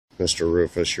Mr.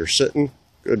 Rufus. You're sitting.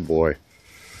 Good boy.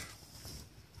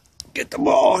 Get the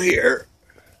ball here.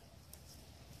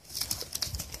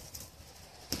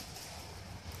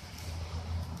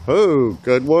 Oh,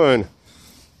 good one.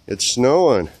 It's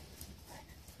snowing.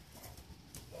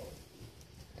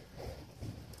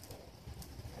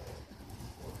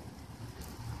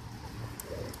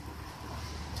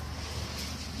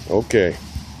 Okay.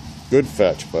 Good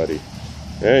fetch, buddy.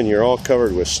 And you're all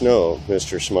covered with snow,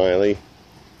 Mr. Smiley.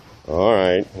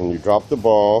 Alright, and you dropped the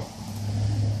ball.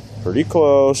 Pretty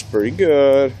close, pretty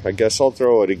good. I guess I'll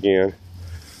throw it again.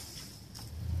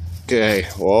 Okay,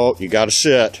 well, you gotta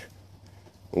sit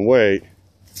and wait.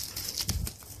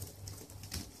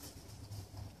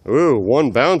 Ooh,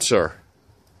 one bouncer.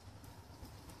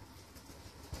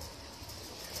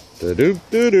 Da-doop,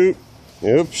 doo-doop.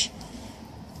 Oops.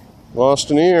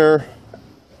 Lost an ear.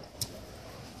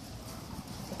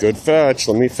 Good fetch.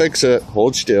 Let me fix it.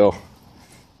 Hold still.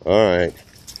 Alright.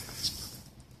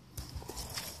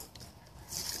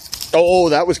 Oh,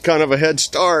 that was kind of a head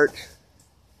start.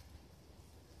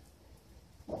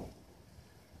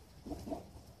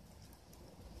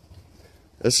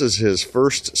 This is his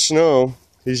first snow.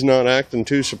 He's not acting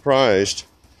too surprised.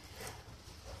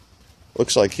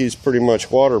 Looks like he's pretty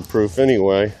much waterproof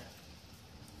anyway.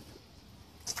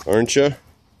 Aren't you?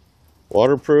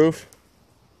 Waterproof?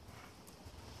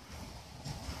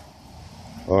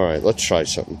 Alright, let's try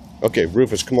something. Okay,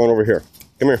 Rufus, come on over here.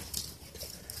 Come here.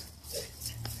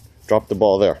 Drop the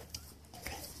ball there.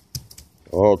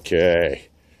 Okay.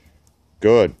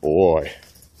 Good boy.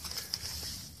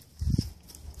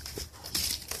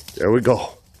 There we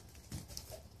go.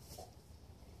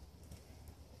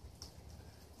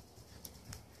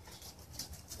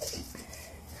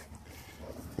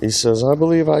 He says, I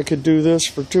believe I could do this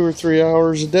for 2 or 3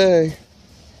 hours a day.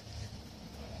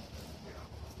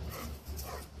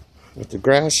 But the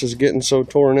grass is getting so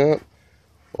torn up.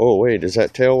 Oh, wait, is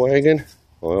that tail wagging?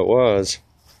 Well, it was.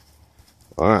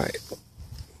 Alright.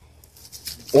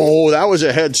 Oh, that was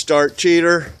a head start,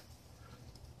 cheater.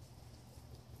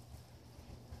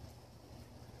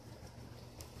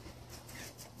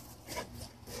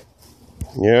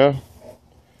 Yeah.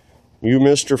 You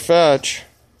Mr. Fetch.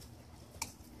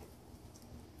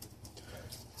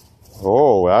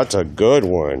 Oh, that's a good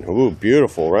one. Ooh,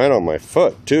 beautiful. Right on my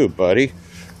foot, too, buddy.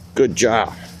 Good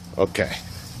job. Okay.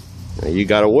 Now you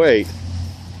gotta wait.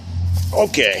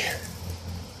 Okay.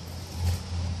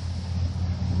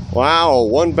 Wow,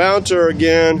 one bouncer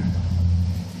again.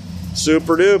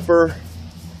 Super duper.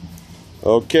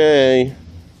 Okay.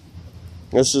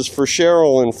 This is for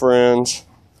Cheryl and friends.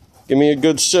 Give me a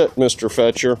good sit, Mr.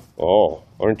 Fetcher. Oh,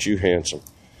 aren't you handsome?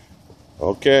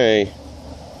 Okay.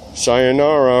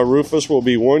 Sayonara. Rufus will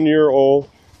be 1 year old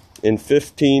in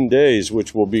 15 days,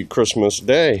 which will be Christmas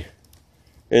Day.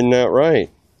 Isn't that right?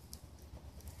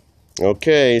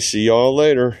 Okay, see y'all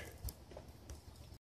later.